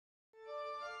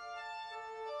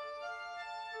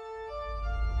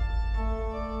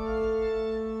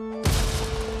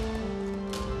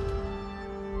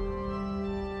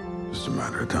a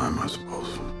matter of time, I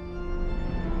suppose.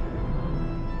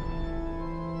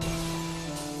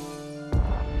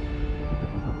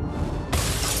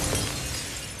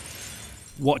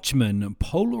 Watchmen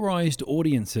polarized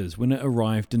audiences when it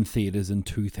arrived in theaters in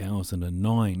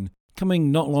 2009.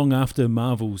 Coming not long after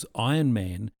Marvel's Iron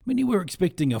Man, many were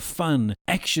expecting a fun,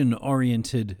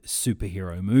 action-oriented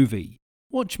superhero movie.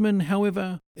 Watchmen,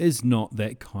 however, is not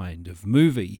that kind of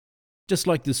movie. Just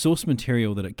like the source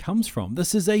material that it comes from,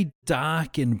 this is a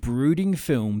dark and brooding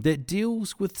film that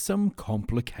deals with some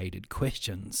complicated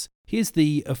questions. Here's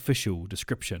the official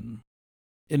description.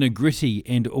 In a gritty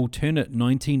and alternate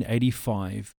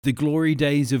 1985, the glory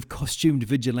days of costumed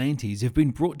vigilantes have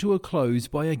been brought to a close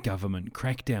by a government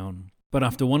crackdown. But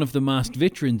after one of the masked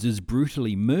veterans is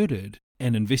brutally murdered,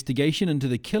 an investigation into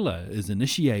the killer is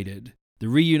initiated. The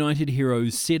reunited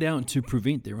heroes set out to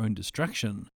prevent their own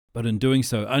destruction, but in doing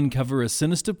so uncover a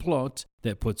sinister plot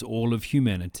that puts all of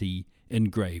humanity in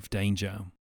grave danger.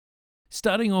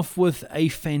 Starting off with a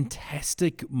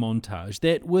fantastic montage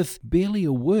that, with barely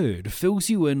a word, fills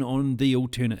you in on the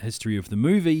alternate history of the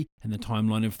movie and the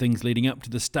timeline of things leading up to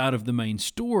the start of the main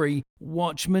story,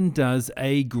 Watchmen does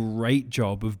a great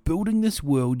job of building this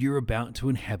world you're about to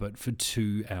inhabit for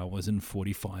 2 hours and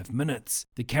 45 minutes.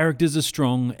 The characters are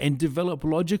strong and develop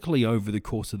logically over the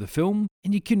course of the film,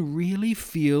 and you can really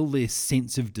feel their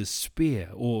sense of despair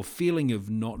or feeling of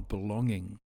not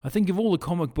belonging. I think of all the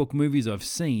comic book movies I've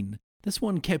seen, this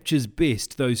one captures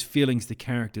best those feelings the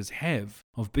characters have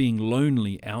of being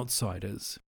lonely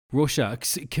outsiders.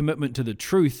 Rorschach's commitment to the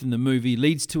truth in the movie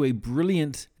leads to a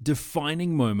brilliant,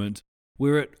 defining moment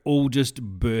where it all just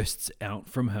bursts out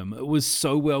from him. It was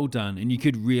so well done, and you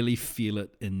could really feel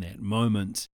it in that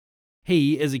moment.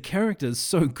 He, as a character, is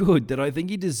so good that I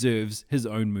think he deserves his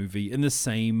own movie in the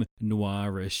same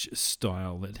noirish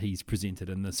style that he's presented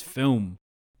in this film.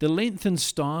 The length and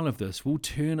style of this will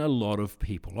turn a lot of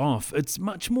people off. It's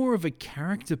much more of a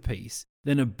character piece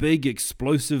than a big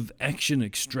explosive action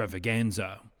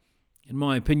extravaganza. In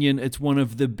my opinion, it's one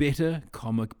of the better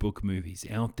comic book movies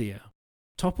out there.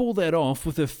 Top all that off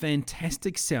with a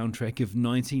fantastic soundtrack of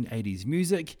 1980s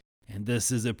music, and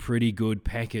this is a pretty good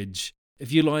package.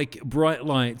 If you like bright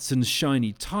lights and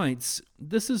shiny tights,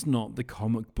 this is not the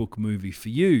comic book movie for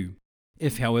you.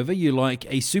 If, however, you like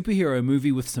a superhero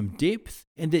movie with some depth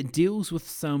and that deals with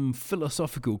some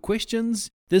philosophical questions,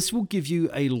 this will give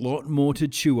you a lot more to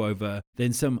chew over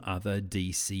than some other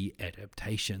DC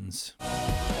adaptations. Leave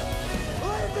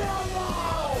me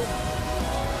alone!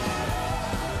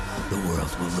 The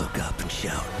world will look up and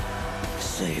shout,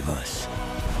 "Save us."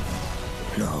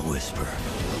 And I'll whisper,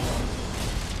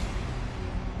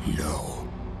 "No."